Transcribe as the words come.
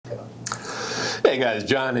Hey guys,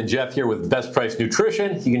 John and Jeff here with Best Price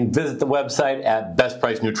Nutrition. You can visit the website at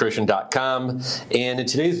BestPriceNutrition.com. And in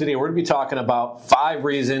today's video, we're going to be talking about 5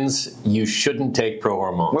 reasons you shouldn't take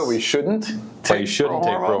Prohormones. Well, we shouldn't take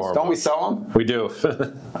Prohormones? Don't we sell them? We do.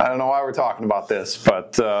 I don't know why we're talking about this,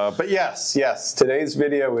 but yes, today's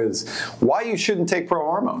video is why you shouldn't take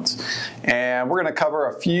Prohormones. And we're going to cover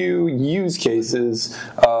a few use cases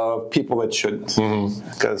of people that shouldn't,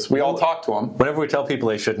 because we all talk to them. Whenever we tell people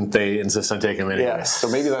they shouldn't, they insist on taking them anyway. Yeah, so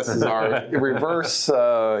maybe this is our reverse,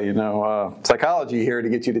 psychology here to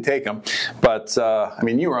get you to take them. But I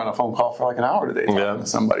mean, you were on a phone call for like an hour today talking to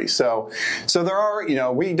somebody. So there are,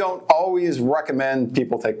 we don't always recommend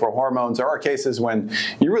people take Prohormones. There are cases when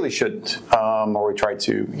you really shouldn't, or we try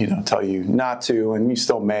to, tell you not to, and you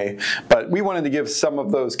still may. But we wanted to give some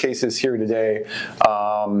of those cases here today.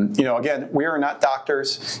 Again, we are not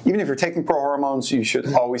doctors. Even if you're taking Prohormones, you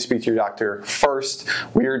should always speak to your doctor first.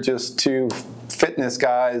 We are just two fitness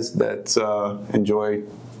guys that enjoy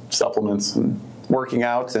supplements and working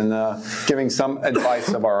out and giving some advice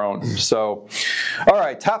of our own. So, all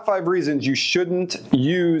right, top 5 reasons you shouldn't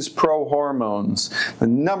use Prohormones. The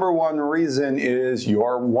number 1 reason is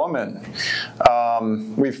you're a woman.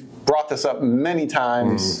 We've brought this up many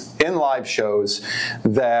times in live shows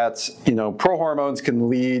that Prohormones can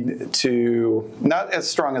lead to not as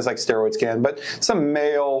strong as like steroids can, but some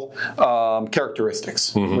male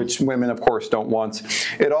characteristics, which women of course don't want.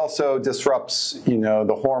 It also disrupts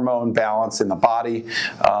the hormone balance in the body,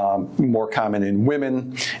 more common in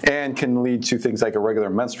women, and can lead to things like irregular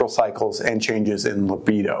menstrual cycles and changes in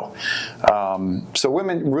libido. So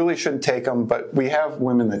women really shouldn't take them, but we have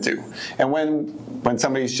women that do. And when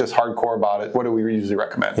somebody's just hardcore about it, what do we usually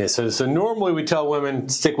recommend? Yeah, so normally we tell women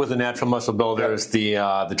stick with the natural muscle builders, the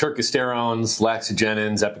turcosterones,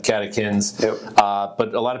 laxogenins, epicatechins,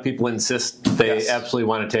 but a lot of people insist they absolutely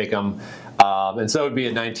want to take them. And so it would be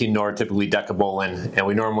a 19 nor, typically decabolin, and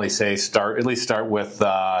we normally say at least start with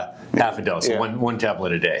half a dose, one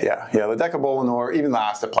tablet a day. Yeah, the decabolin or even the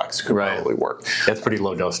Ostaplex could probably work. That's pretty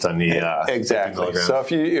low dose on the exactly. So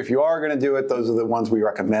if you are going to do it, those are the ones we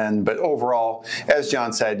recommend. But overall, as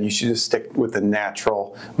John said, you should just stick with the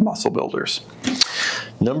natural muscle builders.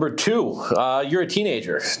 Number 2, you're a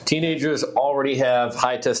teenager. Teenagers already have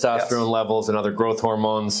high testosterone levels and other growth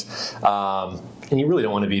hormones. And you really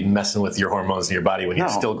don't want to be messing with your hormones in your body when you're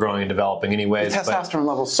still growing and developing anyways. The testosterone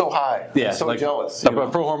level's so high. I'm so jealous. A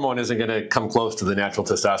Prohormone isn't going to come close to the natural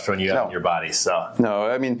testosterone you have in your body. So no,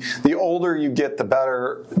 I mean, the older you get, the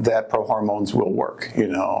better that Prohormones will work.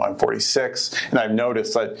 I'm 46, and I've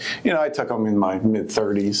noticed that, I took them in my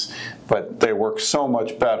mid-30s, but they work so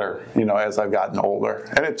much better, as I've gotten older.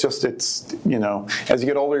 And it's as you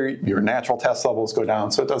get older, your natural test levels go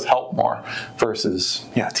down, so it does help more versus,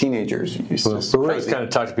 teenagers. We always kind of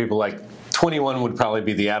talk to people like 21 would probably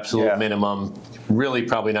be the absolute minimum. Really,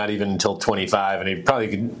 probably not even until 25, and you're probably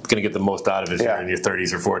going to get the most out of it if you're in your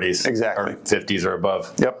 30s or 40s, exactly, or 50s or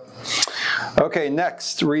above. Yep. Okay,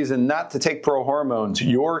 next reason not to take Prohormones: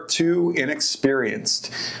 you're too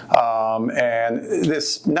inexperienced. And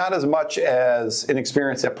this not as much as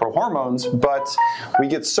inexperienced at Prohormones, but we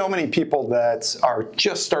get so many people that are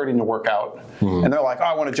just starting to work out, and they're like, "Oh,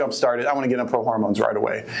 I want to jump start it. I want to get on Prohormones right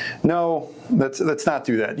away." No, let's not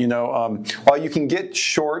do that. While you can get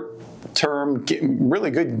short-term,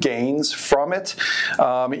 really good gains from it,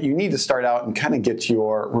 you need to start out and kind of get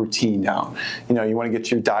your routine down. You want to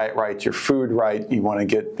get your diet right, your food right. You want to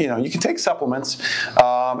get, you can take supplements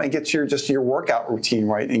and get your workout routine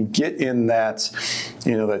right, and get in that,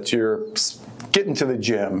 that you're getting to the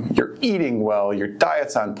gym, you're eating well, your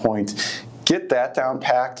diet's on point. Get that down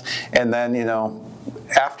packed, and then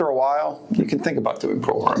after a while, you can think about doing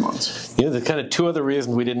Prohormones. The kind of 2 other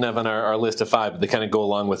reasons we didn't have on our list of 5, but they kind of go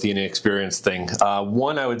along with the inexperienced thing.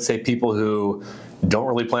 One, I would say people who don't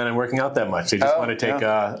really plan on working out that much. They just want to take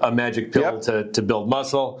a magic pill to build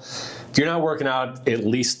muscle. If you're not working out at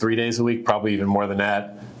least 3 days a week, probably even more than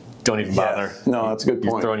that, don't even bother. No, that's a good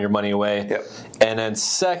point. You're throwing your money away. And then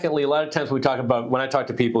secondly, a lot of times when I talk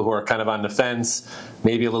to people who are kind of on the fence,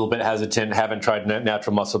 maybe a little bit hesitant, haven't tried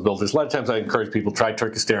natural muscle builders, a lot of times I encourage people, try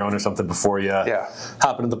turcosterone or something before you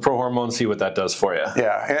hop into the Prohormone, see what that does for you.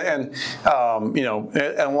 And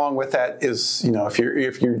along with that is, if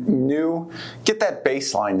you're new, get that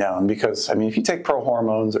baseline down, because, I mean, if you take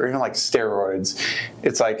Prohormones or even like steroids,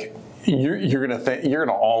 it's like, you're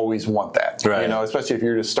gonna always want that, especially if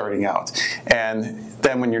you're just starting out. And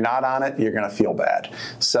then when you're not on it, you're gonna feel bad.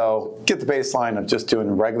 So get the baseline of just doing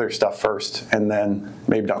regular stuff first, and then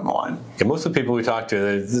maybe down the line. Yeah, most of the people we talk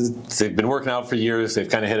to, they've been working out for years. They've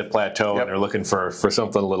kind of hit a plateau, and they're looking for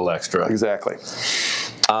something a little extra. Exactly.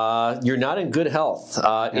 you're not in good health.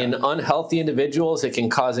 In unhealthy individuals, it can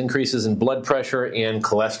cause increases in blood pressure and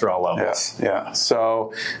cholesterol levels. Yeah.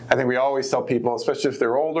 So I think we always tell people, especially if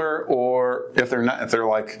they're older or if they're not, if they're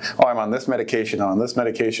like, oh, I'm on this medication,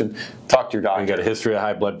 talk to your doctor. You got a history of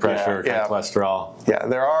high blood pressure, high cholesterol. Yeah,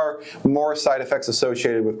 there are more side effects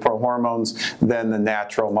associated with Prohormones than the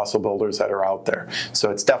natural muscle builders that are out there.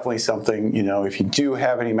 So it's definitely something, you know, if you do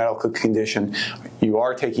have any medical condition, you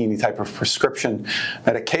are taking any type of prescription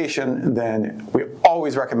medication, then we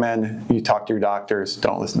always recommend you talk to your doctors.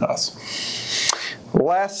 Don't listen to us.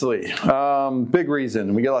 Lastly, big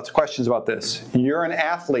reason, we get lots of questions about this. You're an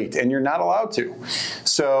athlete and you're not allowed to.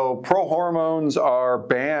 So Prohormones are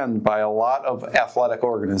banned by a lot of athletic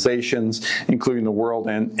organizations, including the World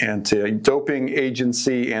Anti-Doping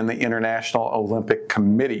Agency and the International Olympic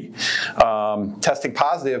Committee. Testing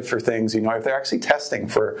positive for things, you know, if they're actually testing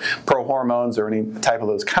for Prohormones or any type of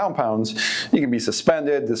those compounds, you can be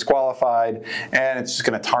suspended, disqualified, and it's just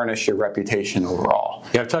going to tarnish your reputation overall.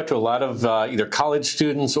 Yeah, I've talked to a lot of either college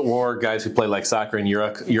students or guys who play like soccer in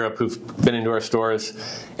Europe who've been into our stores,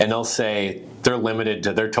 and they'll say they're limited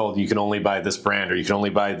to, they're told you can only buy this brand or you can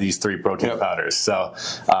only buy these 3 protein powders. So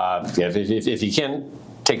if you can't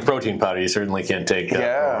take protein powder, you certainly can't take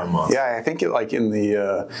Prohormones. Yeah, I think like in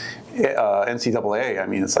the NCAA, I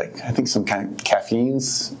mean, it's like, I think some kind of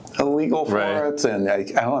caffeine's illegal for it, and I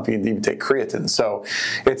don't know if you can even take creatine. So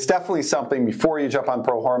it's definitely something, before you jump on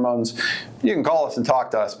Prohormones, you can call us and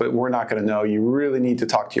talk to us, but we're not going to know. You really need to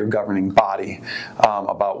talk to your governing body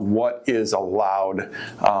about what is allowed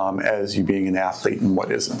as you being an athlete and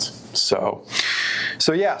what isn't. So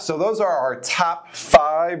those are our top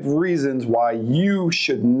 5 reasons why you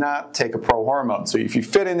should not take a Prohormone. So if you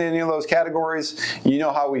fit in any of those categories, you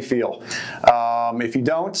know how we feel. If you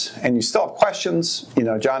don't, and you still have questions, you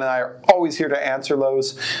know, John and I are always here to answer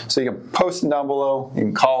those. So you can post them down below. You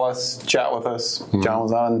can call us, chat with us. John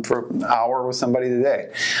was on for an hour with somebody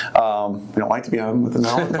today. We don't like to be on with an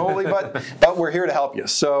hour totally, but we're here to help you.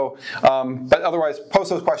 So, but otherwise, post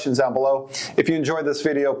those questions down below. If you enjoyed this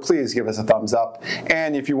video, please give us a thumbs up.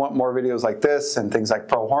 And if you want more videos like this and things like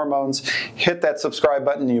Prohormones, hit that subscribe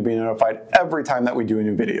button and you'll be notified every time that we do a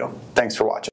new video. Thanks for watching.